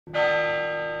My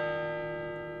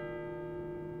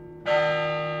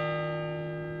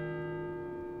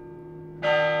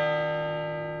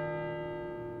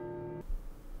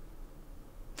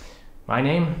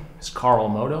name is Carl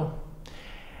Modo,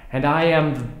 and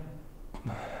I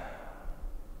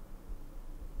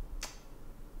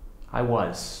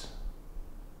was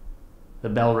the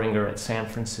bell ringer at San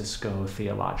Francisco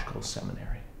Theological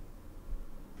Seminary.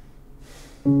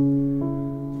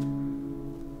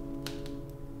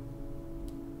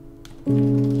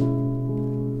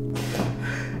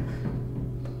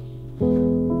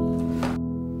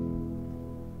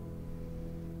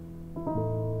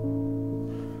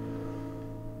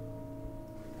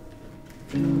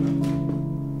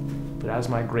 But as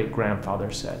my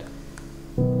great-grandfather said,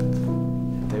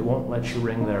 if they won't let you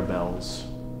ring their bells,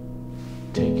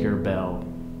 take your bell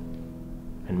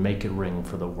and make it ring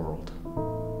for the world.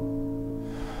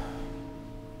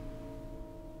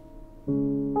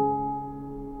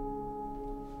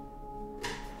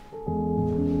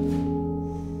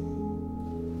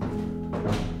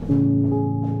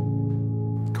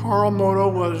 Carl Modo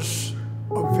was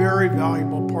a very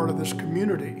valuable part of this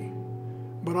community,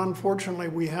 but unfortunately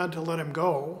we had to let him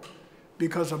go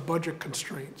because of budget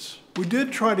constraints. We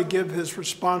did try to give his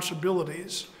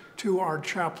responsibilities to our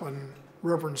chaplain,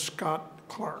 Reverend Scott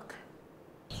Clark.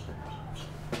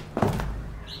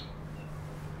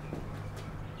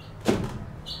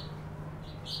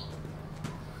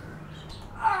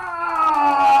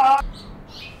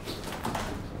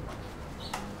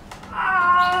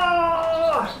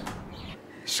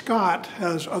 Scott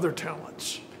has other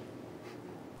talents.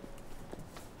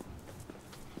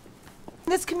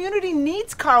 This community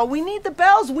needs Carl. We need the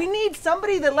bells. We need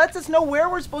somebody that lets us know where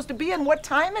we're supposed to be and what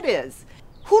time it is.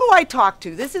 Who do I talk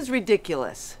to? This is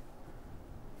ridiculous.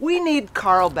 We need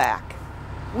Carl back.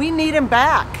 We need him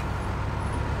back.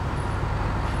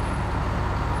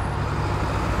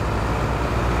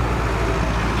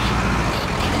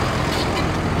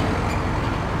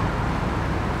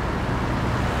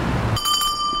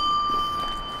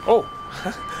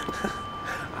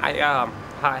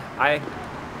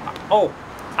 Oh,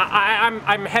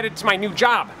 I'm headed to my new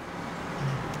job.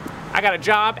 I got a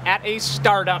job at a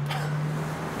startup.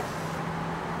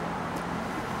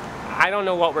 I don't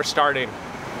know what we're starting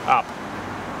up.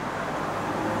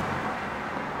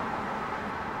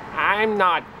 I'm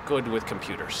not good with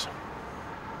computers.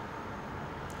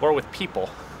 Or with people.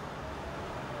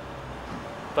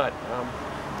 But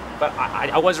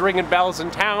I was ringing bells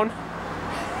in town.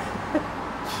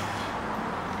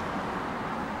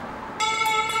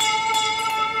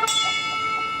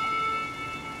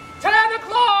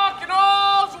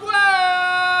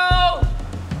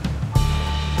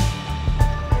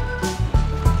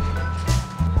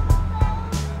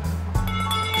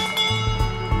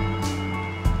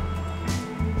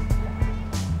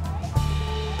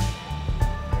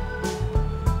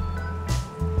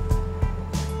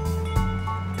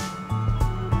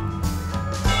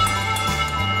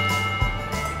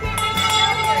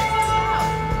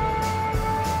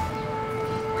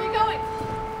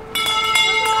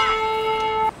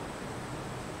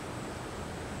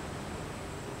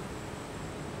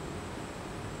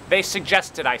 They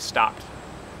suggested I stopped.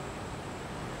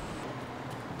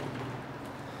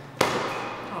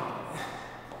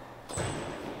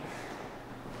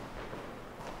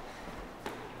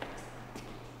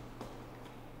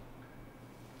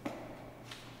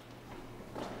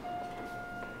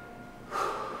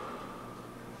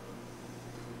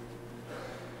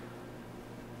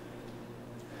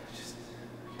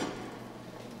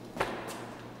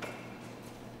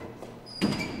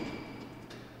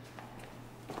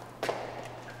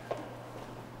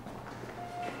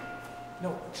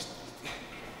 No, just...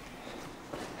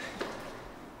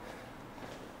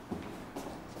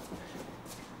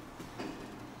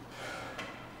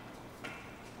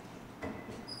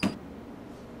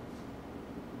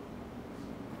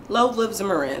 Loeb lives in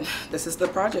Marin. This is the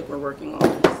project we're working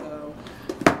on. So,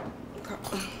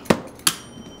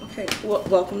 okay, well,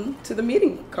 welcome to the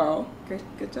meeting, Carl. Great,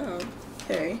 good job.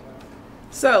 Okay.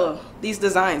 So, these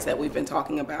designs that we've been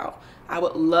talking about, I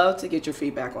would love to get your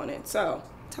feedback on it. So,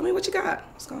 tell me what you got.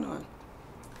 What's going on?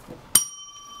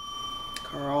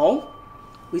 Carl,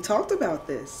 we talked about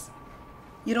this.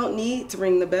 You don't need to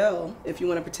ring the bell if you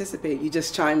want to participate. You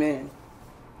just chime in.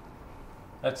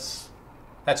 That's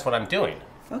what I'm doing.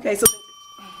 Okay, so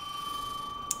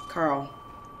Carl,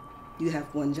 you have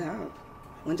one job,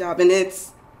 and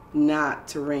it's not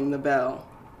to ring the bell.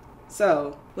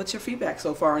 So, what's your feedback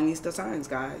so far on these designs,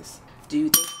 guys? Do you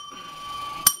think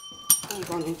I'm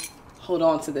going to hold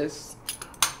on to this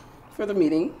for the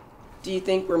meeting? Do you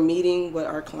think we're meeting what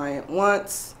our client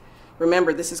wants?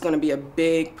 Remember, this is going to be a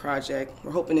big project.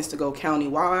 We're hoping this to go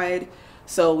county-wide,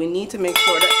 so we need to make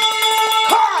sure that...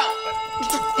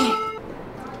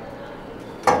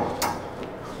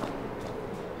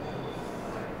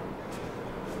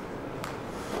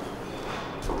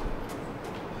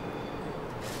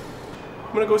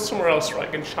 I'm gonna go somewhere else where I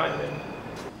can chime in.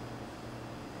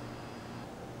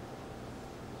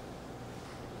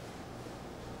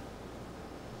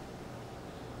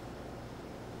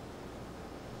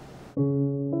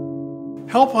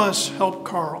 Help us help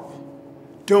Carl.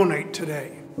 Donate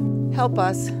today. Help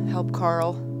us help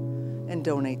Carl and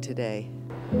donate today.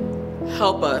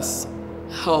 Help us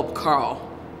help Carl.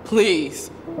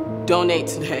 Please, donate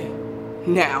today.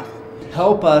 Now.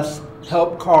 Help us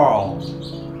help Carl.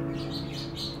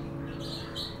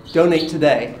 Donate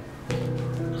today.